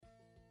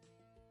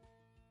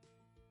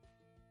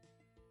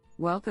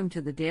Welcome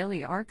to the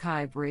Daily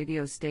Archive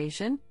radio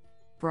station,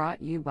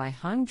 brought you by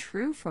Hung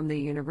Tru from the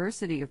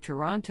University of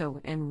Toronto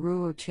and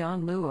Ruo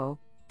Tian Luo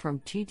from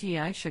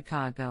TTI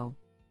Chicago.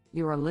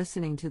 You are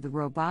listening to the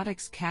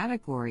Robotics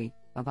category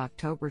of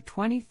October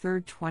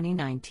 23,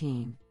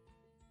 2019.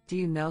 Do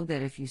you know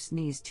that if you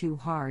sneeze too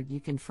hard, you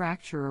can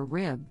fracture a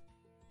rib?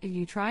 If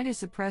you try to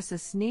suppress a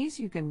sneeze,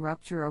 you can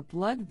rupture a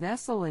blood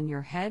vessel in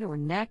your head or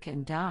neck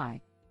and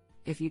die.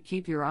 If you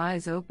keep your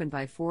eyes open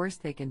by force,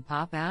 they can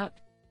pop out.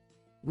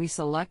 We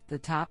select the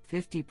top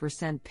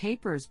 50%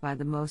 papers by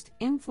the most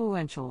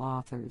influential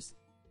authors.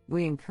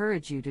 We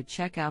encourage you to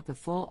check out the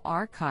full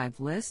archive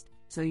list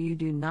so you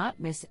do not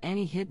miss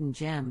any hidden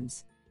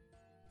gems.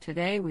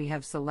 Today we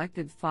have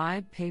selected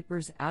 5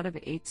 papers out of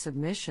 8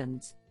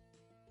 submissions.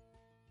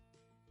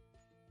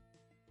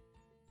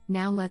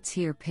 Now let's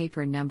hear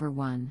paper number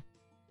 1.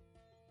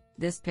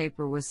 This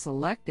paper was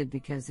selected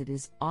because it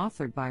is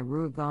authored by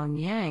Ruogong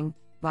Yang,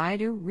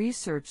 Baidu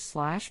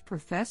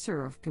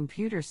Research/Professor of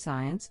Computer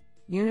Science,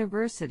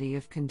 University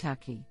of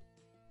Kentucky,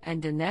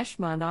 and Dinesh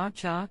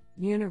Manacha,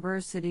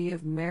 University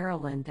of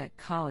Maryland at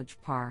College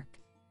Park.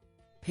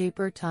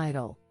 Paper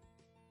title: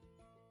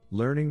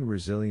 Learning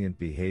Resilient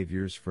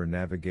Behaviors for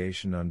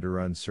Navigation Under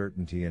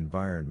Uncertainty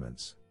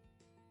Environments.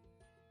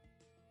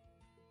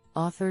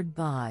 Authored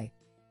by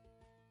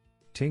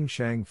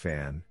Tingshang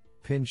Fan,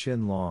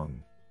 Pinxin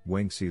Long,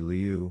 Wengxi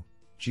Liu,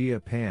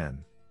 Jia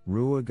Pan,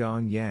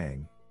 Ruogong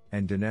Yang,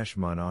 and Dinesh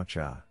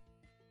Manacha.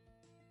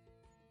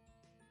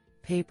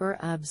 Paper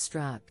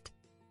abstract: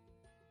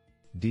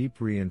 Deep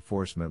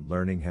reinforcement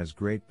learning has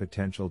great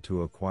potential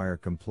to acquire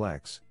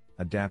complex,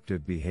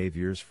 adaptive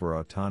behaviors for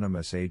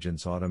autonomous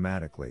agents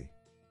automatically.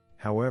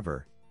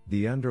 However,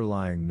 the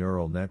underlying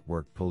neural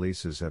network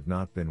polices have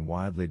not been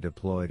widely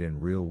deployed in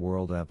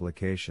real-world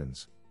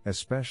applications,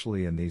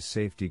 especially in these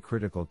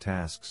safety-critical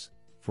tasks,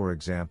 for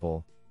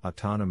example,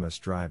 autonomous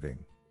driving.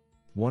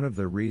 One of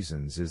the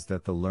reasons is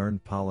that the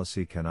learned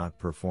policy cannot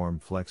perform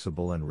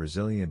flexible and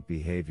resilient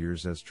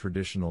behaviors as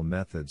traditional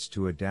methods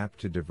to adapt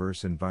to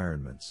diverse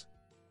environments.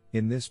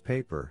 In this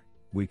paper,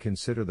 we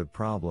consider the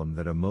problem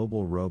that a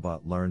mobile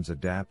robot learns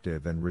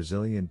adaptive and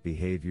resilient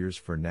behaviors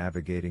for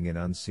navigating in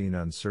unseen,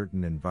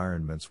 uncertain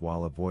environments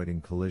while avoiding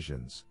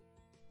collisions.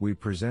 We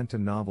present a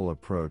novel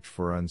approach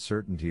for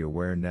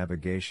uncertainty-aware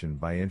navigation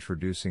by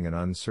introducing an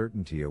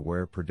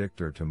uncertainty-aware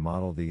predictor to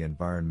model the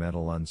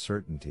environmental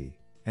uncertainty,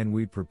 and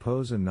we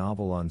propose a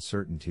novel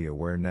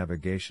uncertainty-aware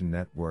navigation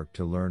network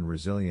to learn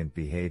resilient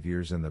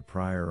behaviors in the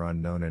prior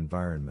unknown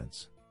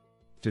environments.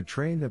 To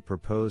train the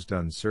proposed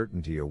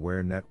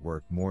uncertainty-aware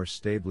network more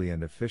stably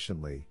and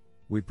efficiently,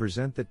 we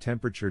present the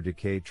temperature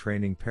decay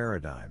training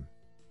paradigm,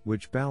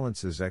 which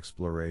balances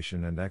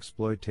exploration and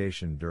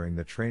exploitation during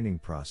the training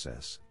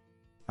process.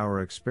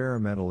 Our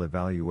experimental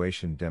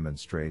evaluation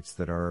demonstrates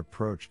that our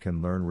approach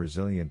can learn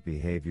resilient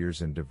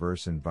behaviors in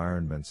diverse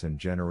environments and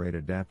generate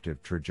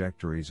adaptive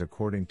trajectories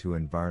according to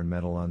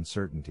environmental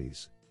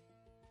uncertainties.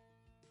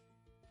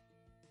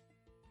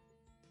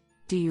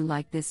 Do you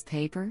like this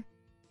paper?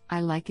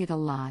 I like it a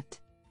lot.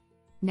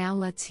 Now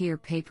let's hear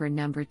paper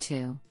number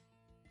 2.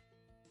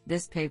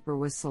 This paper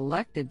was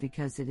selected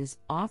because it is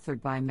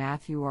authored by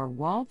Matthew R.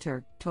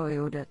 Walter,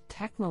 Toyota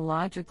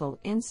Technological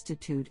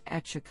Institute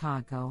at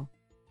Chicago.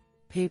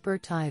 Paper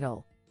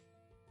title: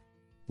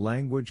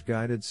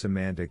 Language-Guided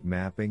Semantic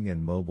Mapping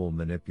and Mobile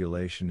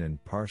Manipulation in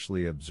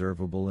Partially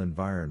Observable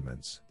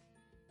Environments.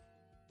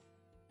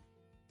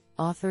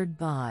 Authored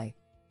by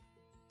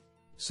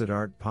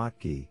Siddharth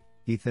Potki,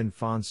 Ethan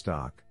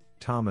Fonstock,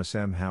 Thomas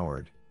M.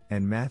 Howard,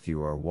 and Matthew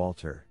R.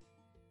 Walter.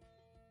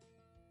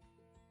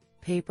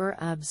 Paper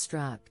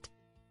abstract: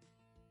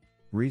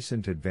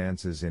 Recent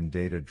advances in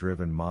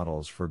data-driven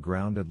models for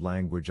grounded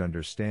language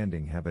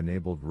understanding have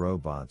enabled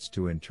robots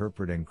to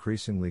interpret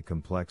increasingly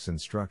complex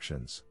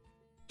instructions.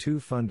 2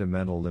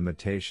 fundamental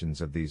limitations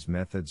of these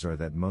methods are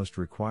that most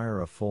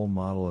require a full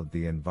model of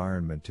the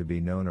environment to be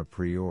known a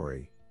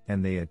priori,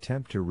 and they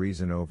attempt to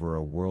reason over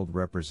a world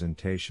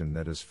representation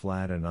that is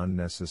flat and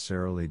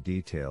unnecessarily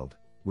detailed,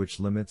 which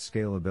limits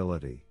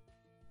scalability.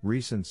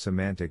 Recent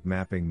semantic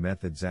mapping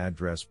methods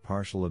address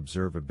partial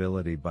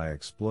observability by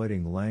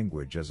exploiting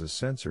language as a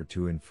sensor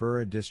to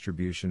infer a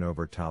distribution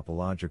over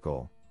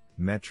topological,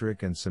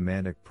 metric and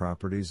semantic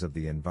properties of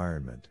the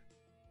environment.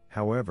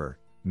 However,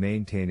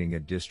 maintaining a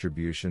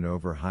distribution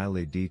over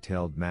highly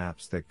detailed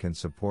maps that can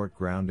support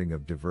grounding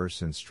of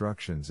diverse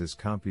instructions is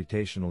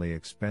computationally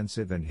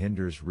expensive and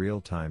hinders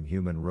real-time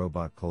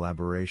human-robot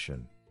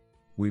collaboration.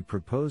 We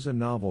propose a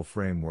novel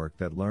framework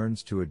that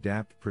learns to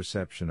adapt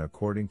perception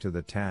according to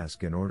the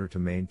task in order to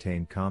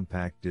maintain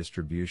compact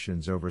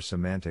distributions over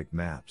semantic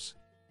maps.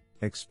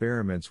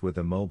 Experiments with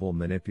a mobile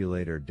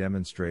manipulator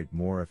demonstrate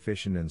more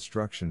efficient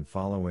instruction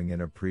following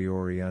in a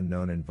priori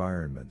unknown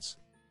environments.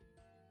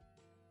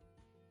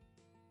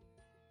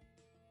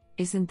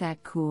 Isn't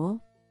that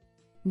cool?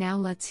 Now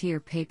let's hear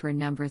paper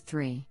number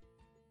 3.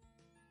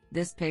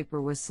 This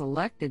paper was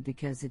selected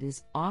because it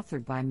is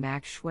authored by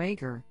Max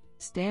Schwager,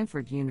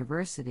 Stanford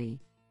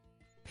University.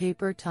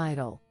 Paper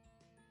title: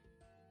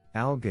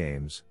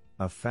 ALGames,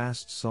 a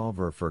fast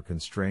solver for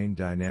constrained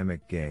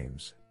dynamic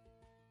games.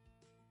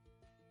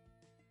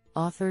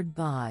 Authored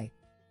by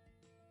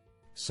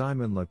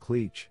Simon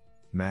Lecleach,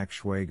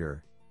 Max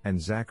Schwager,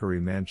 and Zachary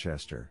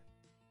Manchester.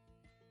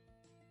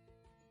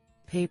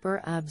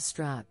 Paper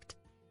abstract.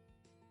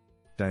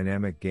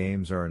 Dynamic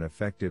games are an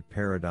effective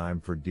paradigm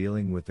for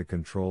dealing with the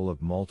control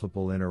of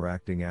multiple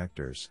interacting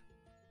actors.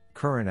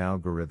 Current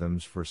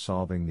algorithms for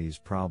solving these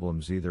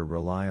problems either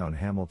rely on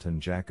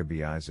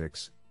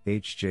Hamilton-Jacobi-Isaacs,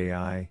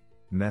 HJI,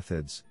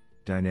 methods,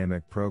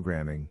 dynamic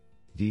programming,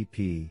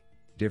 DP,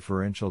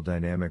 differential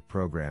dynamic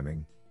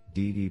programming,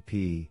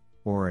 DDP,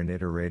 or an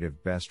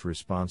iterative best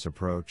response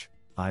approach,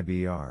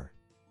 IBR.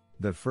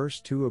 The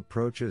first two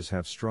approaches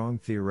have strong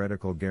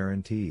theoretical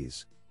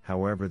guarantees,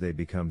 however they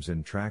becomes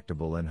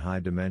intractable in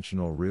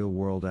high-dimensional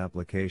real-world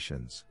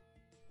applications.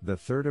 The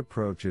third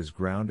approach is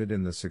grounded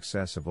in the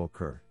successive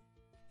curve.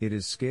 It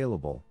is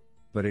scalable,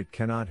 but it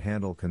cannot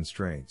handle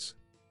constraints.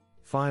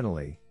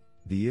 Finally,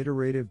 the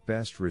iterative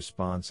best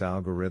response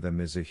algorithm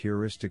is a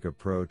heuristic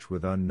approach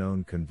with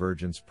unknown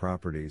convergence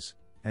properties,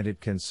 and it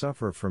can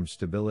suffer from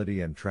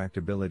stability and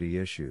tractability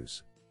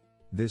issues.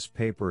 This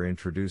paper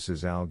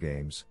introduces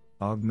AlGames,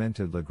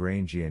 Augmented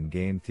Lagrangian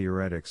Game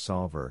Theoretic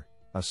Solver,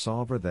 a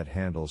solver that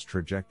handles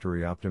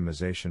trajectory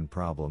optimization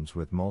problems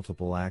with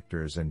multiple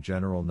actors and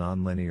general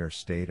nonlinear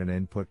state and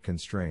input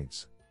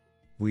constraints.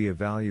 We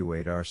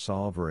evaluate our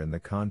solver in the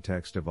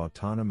context of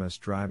autonomous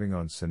driving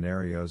on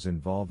scenarios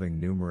involving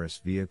numerous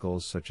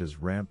vehicles such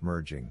as ramp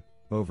merging,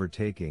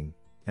 overtaking,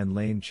 and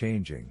lane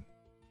changing.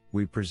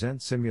 We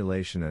present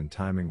simulation and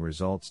timing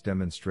results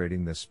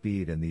demonstrating the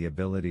speed and the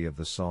ability of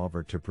the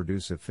solver to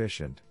produce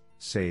efficient,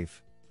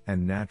 safe,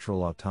 and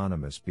natural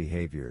autonomous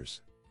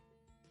behaviors.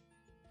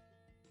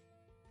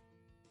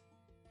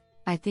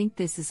 I think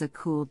this is a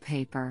cool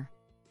paper.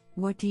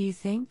 What do you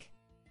think?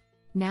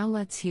 Now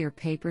let's hear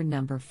paper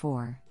number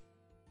 4.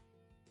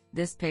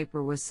 This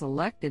paper was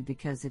selected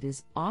because it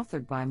is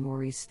authored by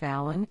Maurice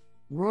Fallon,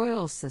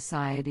 Royal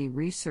Society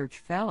Research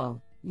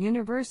Fellow,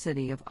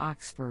 University of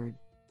Oxford.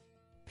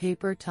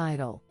 Paper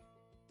title: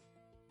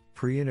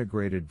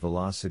 Pre-integrated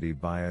velocity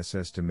bias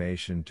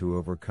estimation to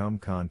overcome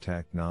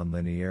contact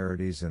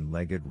nonlinearities in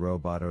legged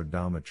robot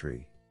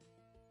odometry.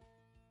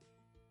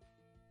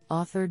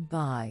 Authored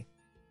by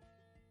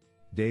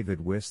David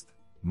Wisth,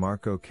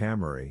 Marco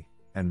Cameri,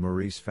 and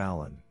Maurice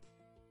Fallon.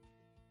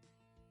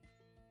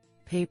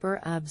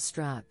 Paper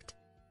abstract.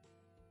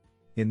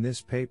 In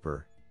this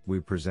paper, we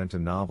present a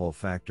novel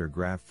factor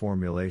graph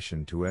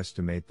formulation to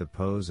estimate the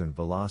pose and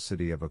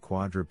velocity of a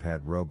quadruped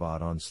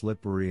robot on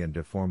slippery and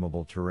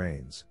deformable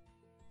terrains.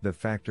 The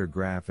factor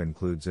graph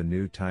includes a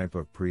new type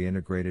of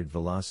pre-integrated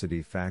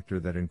velocity factor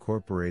that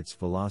incorporates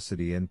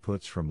velocity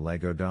inputs from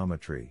leg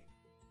odometry.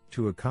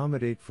 To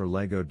accommodate for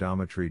leg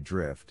odometry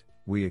drift,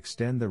 we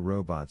extend the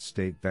robot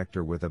state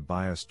vector with a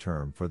bias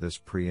term for this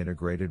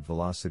pre-integrated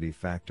velocity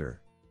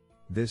factor.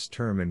 This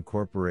term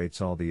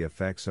incorporates all the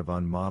effects of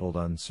unmodeled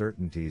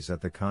uncertainties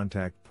at the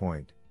contact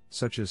point,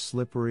 such as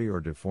slippery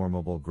or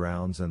deformable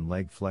grounds and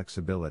leg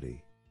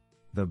flexibility.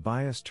 The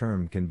bias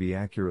term can be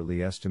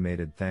accurately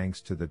estimated thanks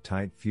to the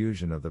tight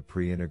fusion of the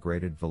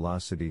pre-integrated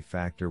velocity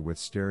factor with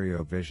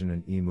stereo vision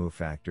and EMU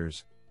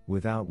factors,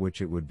 without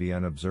which it would be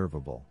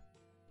unobservable.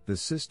 The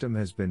system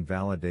has been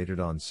validated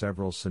on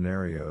several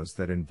scenarios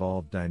that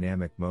involve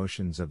dynamic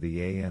motions of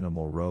the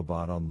A-animal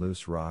robot on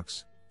loose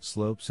rocks,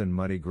 slopes and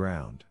muddy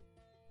ground.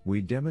 We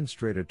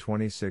demonstrate a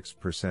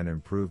 26%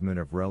 improvement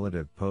of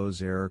relative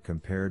pose error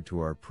compared to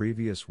our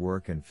previous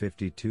work and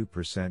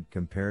 52%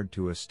 compared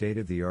to a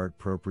state-of-the-art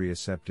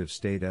proprioceptive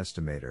state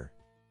estimator.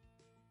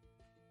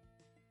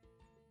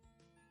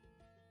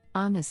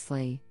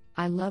 Honestly,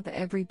 I love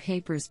every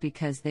papers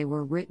because they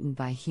were written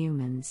by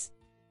humans.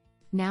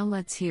 Now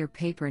let's hear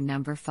paper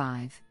number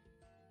 5.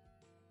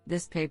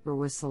 This paper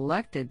was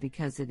selected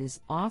because it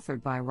is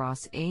authored by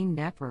Ross A.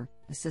 Nepper,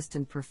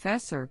 Assistant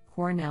Professor,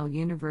 Cornell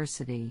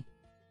University.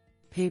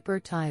 Paper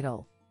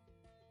title: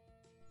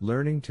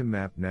 Learning to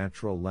map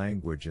natural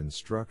language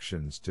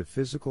instructions to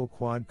physical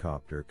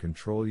quadcopter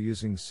control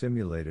using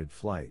simulated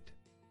flight.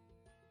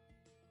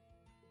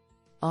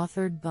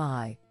 Authored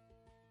by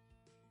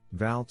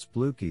Valts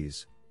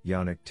Blukes,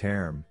 Yannick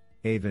Term,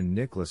 Avon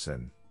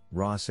Nicholson,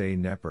 Ross A.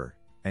 Nepper,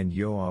 and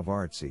Yoav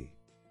Artzi.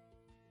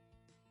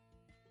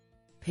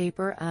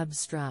 Paper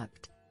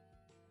abstract.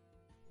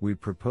 We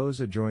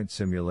propose a joint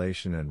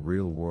simulation and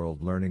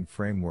real-world learning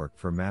framework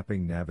for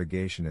mapping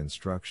navigation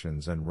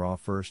instructions and raw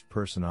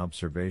first-person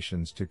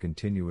observations to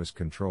continuous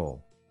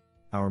control.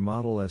 Our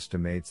model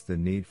estimates the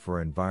need for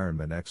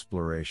environment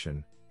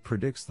exploration,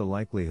 predicts the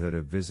likelihood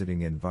of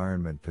visiting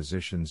environment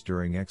positions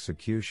during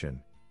execution,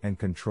 and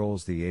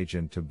controls the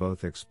agent to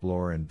both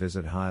explore and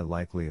visit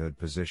high-likelihood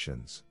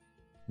positions.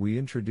 We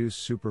introduce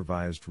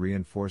supervised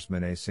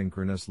reinforcement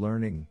asynchronous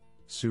learning,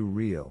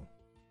 SU-REAL.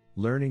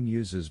 Learning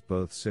uses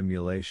both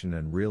simulation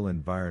and real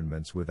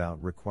environments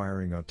without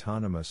requiring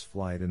autonomous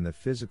flight in the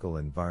physical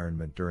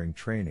environment during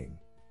training,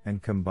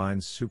 and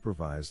combines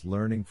supervised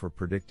learning for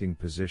predicting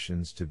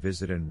positions to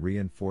visit and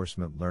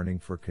reinforcement learning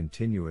for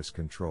continuous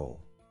control.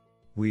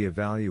 We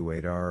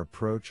evaluate our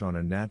approach on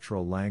a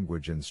natural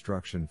language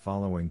instruction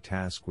following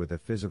task with a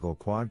physical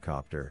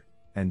quadcopter,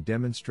 and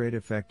demonstrate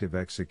effective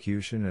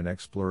execution and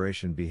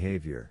exploration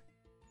behavior.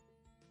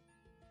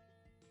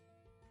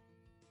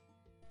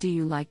 Do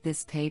you like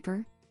this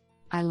paper?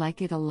 I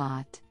like it a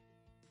lot.